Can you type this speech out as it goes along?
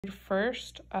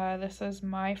First, this is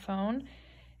my phone,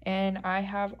 and I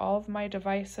have all of my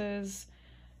devices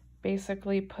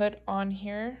basically put on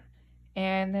here.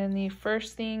 And then the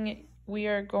first thing we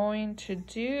are going to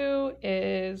do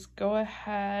is go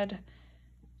ahead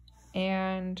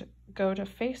and go to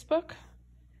Facebook.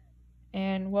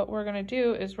 And what we're going to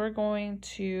do is we're going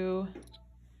to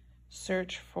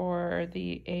search for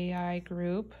the AI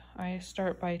group. I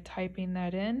start by typing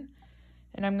that in,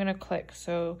 and I'm going to click.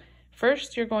 So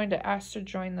first, you're going to ask to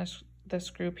join this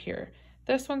group here.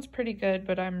 This one's pretty good,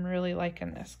 but I'm really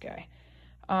liking this guy.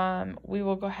 We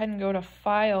will go ahead and go to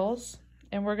Files,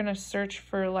 and we're going to search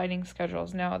for lighting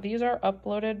schedules. Now, these are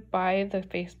uploaded by the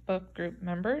Facebook group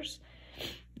members.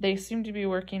 They seem to be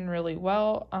working really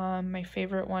well. My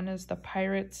favorite one is the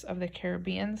Pirates of the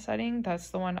Caribbean setting. That's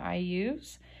the one I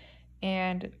use,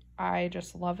 and I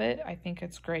just love it. I think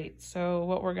it's great. So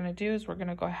what we're going to do is we're going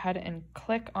to go ahead and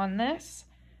click on this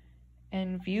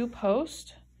and view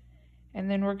post, and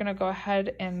then we're going to go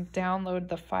ahead and download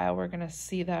the file. We're going to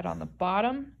see that on the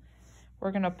bottom.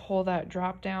 We're going to pull that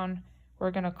drop down.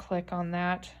 We're going to click on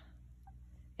that,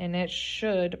 and it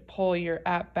should pull your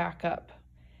app back up.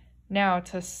 Now,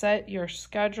 to set your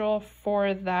schedule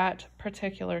for that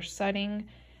particular setting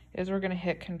is we're going to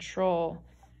hit Control,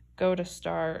 go to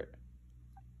Start,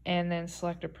 and then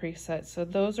select a preset. So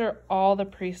those are all the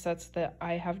presets that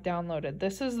I have downloaded.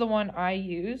 This is the one I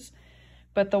use,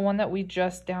 but the one that we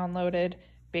just downloaded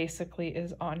basically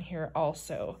is on here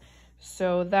also.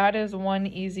 So that is one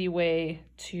easy way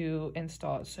to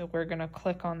install it. So we're going to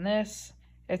click on this.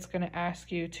 It's going to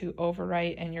ask you to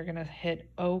overwrite, and you're going to hit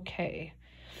OK.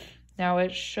 Now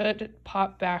it should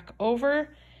pop back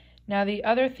over. Now the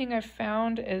other thing I've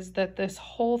found is that this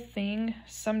whole thing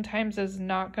sometimes is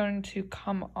not going to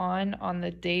come on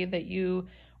the day that you,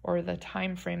 or the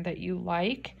time frame that you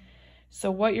like. So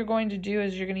what you're going to do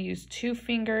is you're going to use 2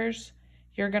 fingers,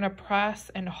 you're going to press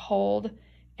and hold,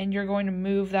 and you're going to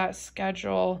move that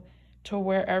schedule to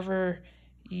wherever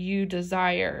you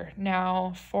desire.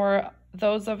 Now, for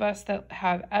those of us that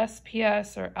have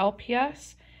SPS or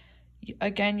LPS,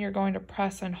 again, you're going to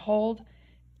press and hold,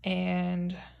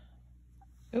 and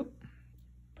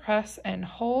press and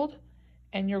hold,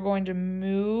 and you're going to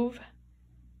move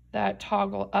that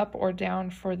toggle up or down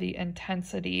for the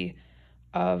intensity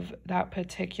of that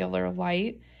particular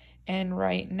light. And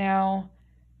right now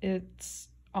it's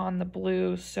on the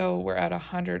blue, so we're at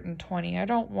 120. I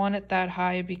don't want it that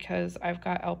high because I've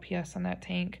got LPS on that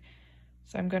tank,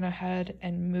 so I'm going to head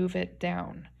and move it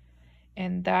down.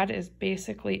 And that is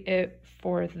basically it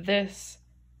for this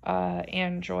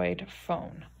Android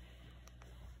phone.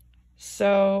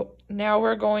 So now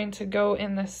we're going to go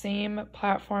in the same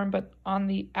platform but on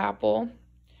the Apple,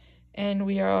 and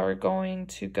we are going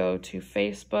to go to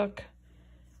Facebook,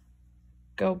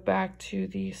 go back to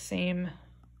the same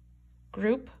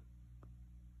group,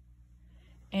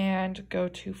 and go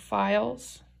to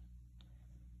Files.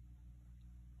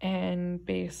 And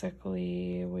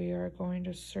basically we are going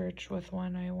to search with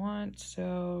one I want.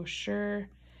 So sure,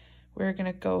 we're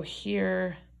going to go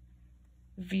here,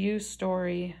 View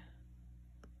Story,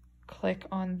 click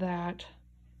on that.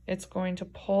 It's going to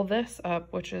pull this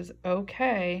up, which is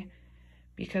okay,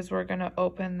 because we're going to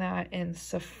open that in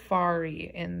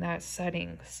Safari in that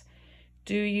settings.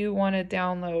 Do you want to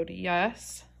download?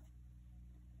 Yes.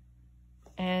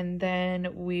 And then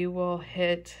we will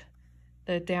hit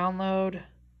the download,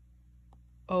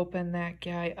 open that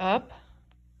guy up.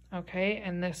 Okay,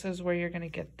 and this is where you're going to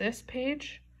get this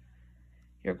page.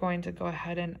 You're going to go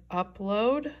ahead and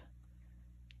upload,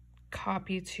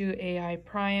 copy to AI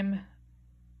Prime.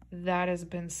 That has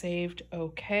been saved.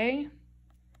 Okay.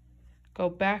 Go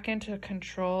back into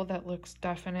Control. That looks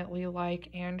definitely like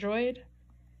Android.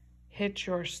 Hit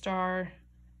your star,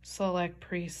 select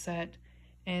preset,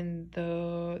 and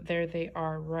there they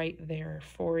are right there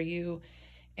for you.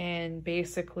 And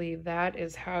basically that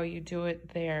is how you do it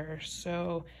there.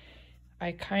 So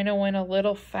I kind of went a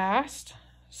little fast,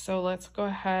 so let's go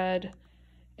ahead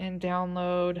and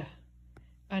download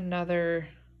another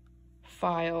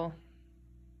file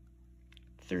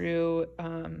through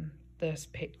this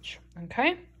page.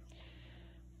 Okay,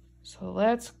 so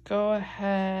let's go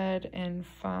ahead and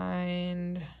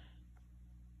find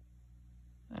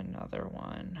another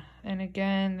one. And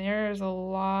again, there's a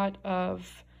lot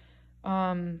of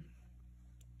downloads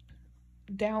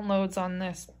on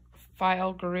this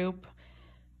file group,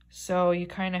 so you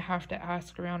kind of have to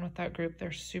ask around with that group.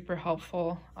 They're super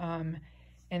helpful, and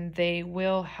they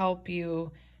will help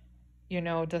you,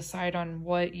 decide on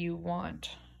what you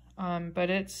want. But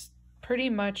it's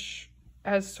pretty much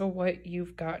as to what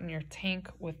you've got in your tank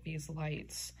with these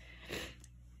lights.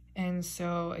 And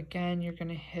so again, you're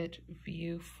gonna hit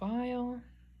view file.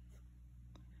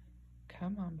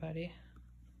 Come on, buddy.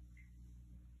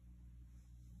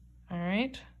 All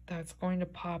right, that's going to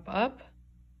pop up.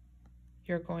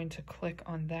 You're going to click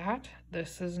on that.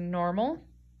 This is normal.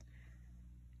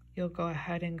 You'll go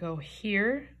ahead and go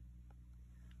here,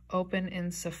 open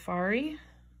in Safari,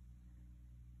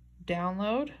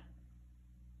 download.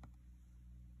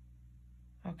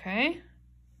 Okay,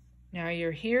 now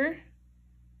you're here.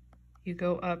 You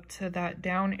go up to that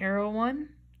down arrow one.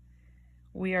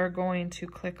 We are going to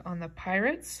click on the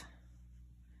pirates.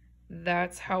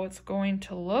 That's how it's going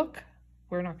to look.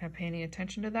 We're not going to pay any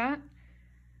attention to that.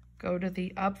 Go to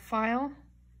the up file,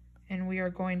 and we are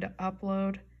going to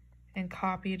upload and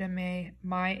copy to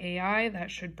my AI. That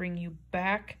should bring you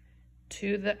back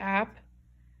to the app.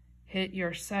 Hit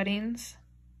your settings,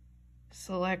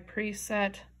 select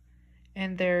preset,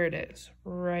 and there it is,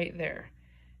 right there.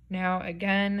 Now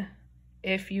again,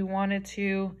 if you wanted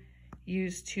to,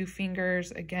 use 2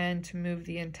 fingers again to move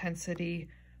the intensity,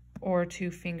 or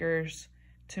 2 fingers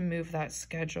to move that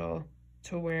schedule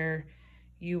to where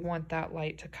you want that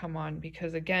light to come on.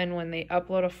 Because again, when they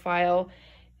upload a file,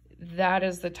 that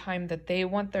is the time that they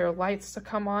want their lights to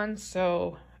come on.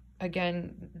 So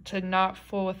again, to not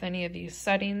fool with any of these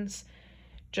settings,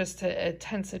 just to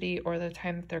intensity or the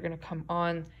time that they're going to come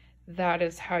on, that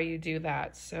is how you do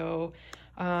that. So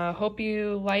hope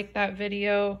you like that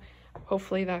video.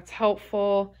 Hopefully that's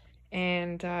helpful,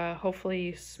 and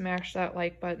hopefully smash that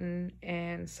like button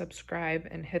and subscribe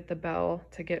and hit the bell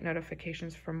to get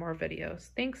notifications for more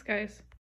videos. Thanks, guys.